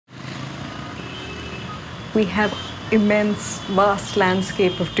We have immense, vast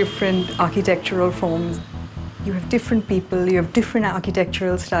landscape of different architectural forms. You have different people, you have different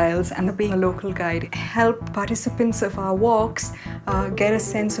architectural styles, and being a local guide help participants of our walks get a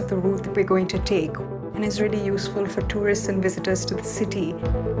sense of the route that we're going to take, and is really useful for tourists and visitors to the city.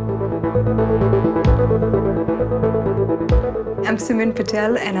 I'm Simin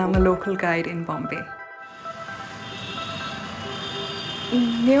Patel, and I'm a local guide in Bombay.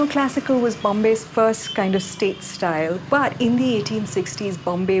 Neoclassical was Bombay's first kind of state style, but in the 1860s,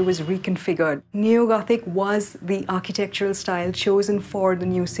 Bombay was reconfigured. Neo-Gothic was the architectural style chosen for the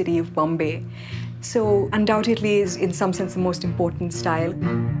new city of Bombay. So undoubtedly is, in some sense, the most important style.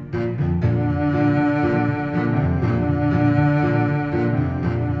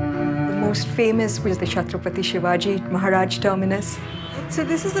 The most famous was the Chhatrapati Shivaji Maharaj terminus. So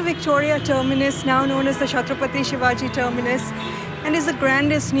this is the Victoria terminus, now known as the Chhatrapati Shivaji terminus, and is the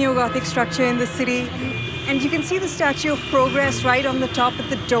grandest neo-Gothic structure in the city. And you can see the Statue of Progress right on the top of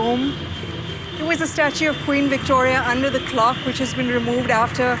the dome. There was a statue of Queen Victoria under the clock, which has been removed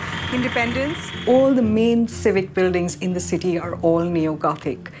after independence. All the main civic buildings in the city are all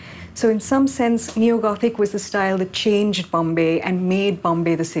neo-Gothic. So in some sense, neo-Gothic was the style that changed Bombay and made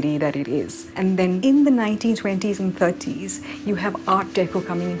Bombay the city that it is. And then in the 1920s and 30s, you have Art Deco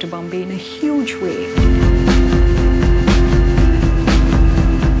coming into Bombay in a huge way.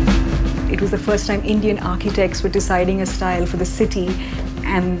 It was the first time Indian architects were deciding a style for the city,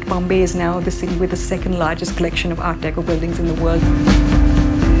 and Bombay is now the city with the second largest collection of Art Deco buildings in the world.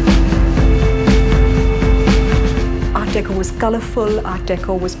 Art Deco was colorful, Art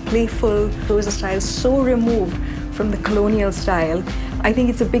Deco was playful. It was a style so removed from the colonial style. I think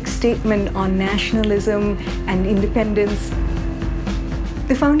it's a big statement on nationalism and independence.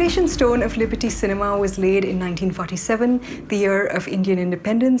 The foundation stone of Liberty Cinema was laid in 1947, the year of Indian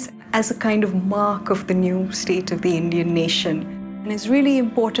independence, as a kind of mark of the new state of the Indian nation. And it's really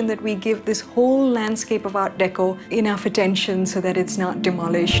important that we give this whole landscape of Art Deco enough attention so that it's not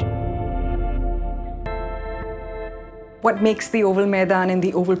demolished. What makes the Oval Maidan and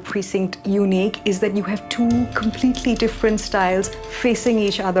the Oval Precinct unique is that you have two completely different styles facing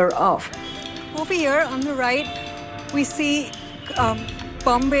each other off. Over here on the right, we see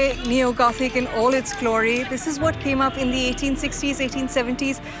Bombay neo-Gothic in all its glory. This is what came up in the 1860s,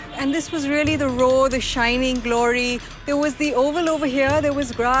 1870s, and this was really the raw, the shining glory. There was the oval over here, there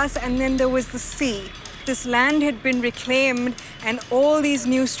was grass, and then there was the sea. This land had been reclaimed, and all these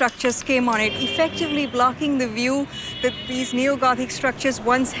new structures came on it, effectively blocking the view that these neo-Gothic structures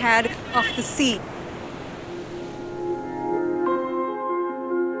once had of the sea.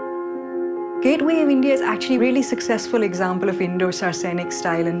 Gateway of India is actually a really successful example of Indo-Saracenic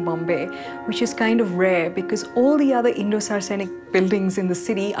style in Bombay, which is kind of rare because all the other Indo-Saracenic buildings in the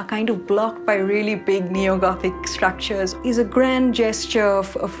city are kind of blocked by really big neo-Gothic structures. It's a grand gesture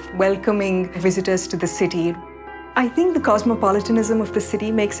of welcoming visitors to the city. I think the cosmopolitanism of the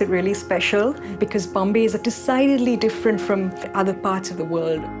city makes it really special because Bombay is decidedly different from other parts of the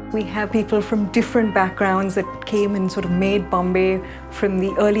world. We have people from different backgrounds that came and sort of made Bombay from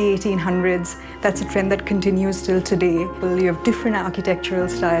the early 1800s. That's a trend that continues till today. You have different architectural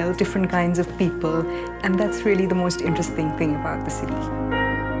styles, different kinds of people, and that's really the most interesting thing about the city.